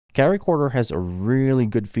CharaChorder has a really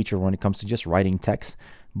good feature when it comes to just writing text,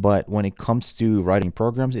 but when it comes to writing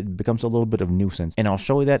programs, it becomes a little bit of nuisance, and I'll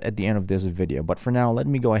show you that at the end of this video. But for now, let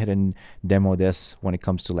me go ahead and demo this when it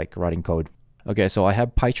comes to like writing code. Okay, so I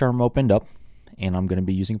have PyCharm opened up, and I'm going to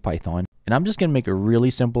be using Python, and I'm just going to make a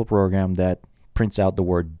really simple program that prints out the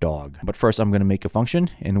word dog. But first, I'm going to make a function,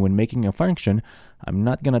 and when making a function, I'm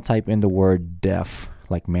not going to type in the word def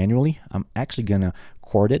like manually. I'm actually going to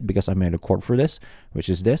chord it because I made a chord for this, which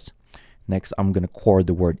is this. Next, I'm going to chord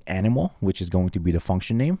the word animal, which is going to be the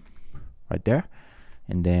function name right there.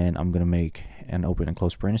 And then I'm going to make an open and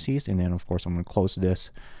close parentheses. And then, of course, I'm going to close this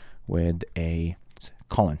with a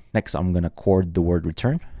colon. Next, I'm going to chord the word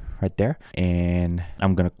return right there. And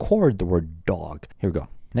I'm going to chord the word dog. Here we go.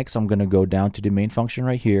 Next, I'm going to go down to the main function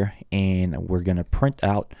right here. And we're going to print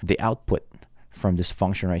out the output from this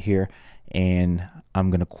function right here. And I'm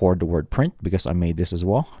going to chord the word print because I made this as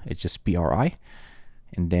well. It's just PRI.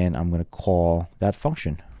 And then I'm going to call that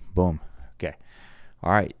function. Boom. Okay.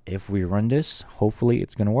 All right. If we run this, hopefully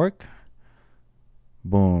it's going to work.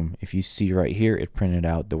 Boom. If you see right here, it printed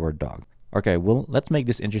out the word dog. Okay, well, let's make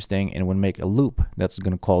this interesting, and we'll make a loop that's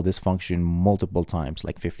going to call this function multiple times,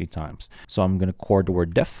 like 50 times. So I'm going to chord the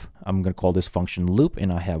word def. I'm going to call this function loop,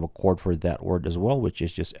 and I have a chord for that word as well, which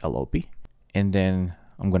is just LOP. And then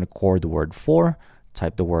I'm going to chord the word for,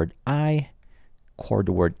 type the word I, chord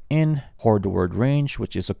the word in, chord the word range,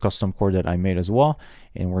 which is a custom chord that I made as well.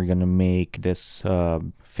 And we're going to make this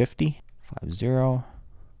 50. And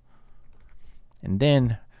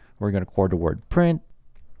then we're going to chord the word print,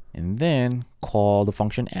 and then call the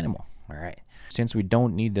function animal. All right. Since we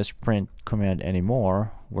don't need this print command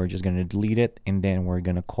anymore, we're just going to delete it, and then we're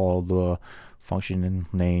going to call the function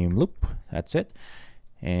name loop. That's it.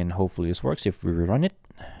 And hopefully this works. If we rerun it,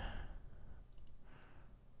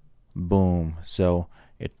 boom. So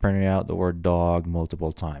it printed out the word dog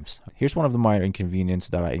multiple times. Here's one of the minor inconveniences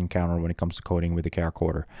that I encounter when it comes to coding with the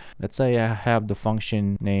CharaChorder. Let's say I have the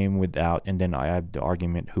function name without, and then I have the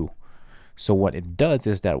argument who. So what it does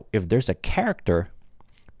is that if there's a character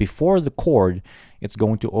before the chord, it's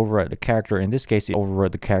going to overwrite the character. In this case, it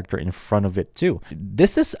overwrite the character in front of it too.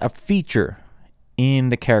 This is a feature in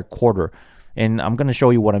the CharaChorder. And I'm going to show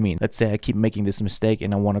you what I mean. Let's say I keep making this mistake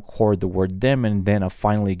and I want to chord the word them, and then I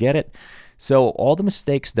finally get it. So all the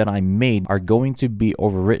mistakes that I made are going to be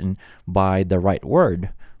overwritten by the right word.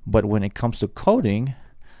 But when it comes to coding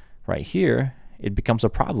right here, it becomes a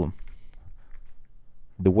problem.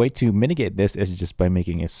 The way to mitigate this is just by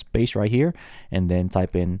making a space right here and then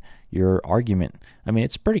type in your argument. I mean,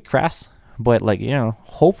 it's pretty crass, but like, you know,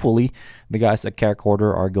 hopefully the guys at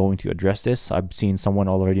CharaChorder are going to address this. I've seen someone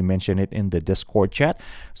already mention it in the Discord chat.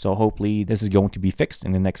 So hopefully this is going to be fixed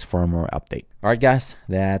in the next firmware update. All right, guys,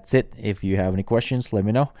 that's it. If you have any questions, let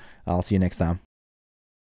me know. I'll see you next time.